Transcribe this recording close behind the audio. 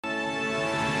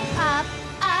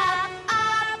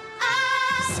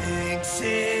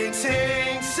Sing,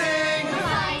 sing, sing. We're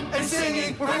flying and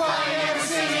singing. We're flying and we're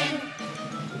singing.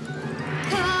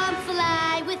 Come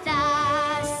fly with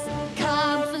us.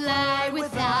 Come fly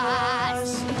with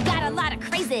us. We've got a lot of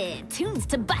crazy tunes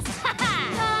to bust.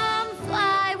 Come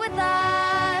fly with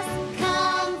us.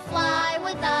 Come fly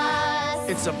with us.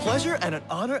 It's a pleasure and an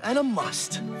honor and a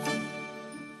must.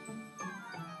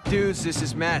 Dudes, this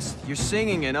is mess. You're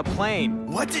singing in a plane.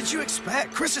 What did you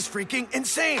expect? Chris is freaking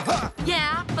insane. Huh?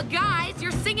 Yeah, but guys,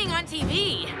 you're singing on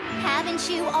TV. Haven't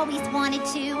you always wanted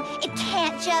to? It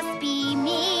can't just be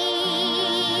me.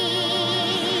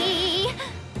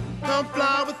 Come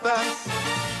fly with us.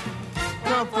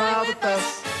 Come fly with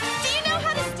us. Do you know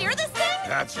how to steer this thing?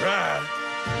 That's right.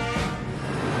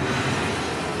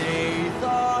 They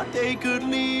thought they could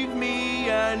leave me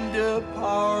and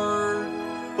depart,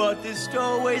 but the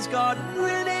stowaway's got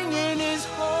winning in his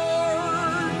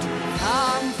heart.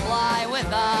 Come fly with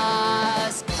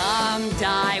us. Come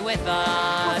die with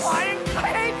us. Flying! I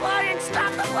hate flying!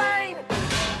 Stop the plane!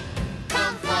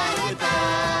 Come fly with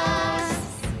us.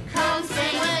 Come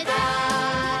sing with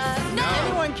us.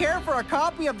 Anyone care for a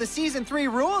copy of the Season 3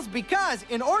 rules? Because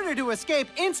in order to escape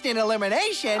instant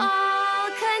elimination... All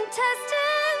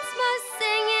contestants must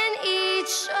sing in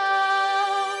each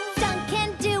show.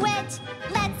 Duncan, do it.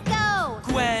 Let's go.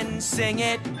 Gwen, sing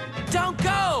it. Don't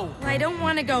go! I don't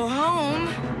want to go home.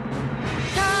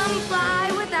 Come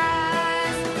fly with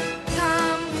us.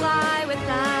 Come fly with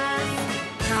us.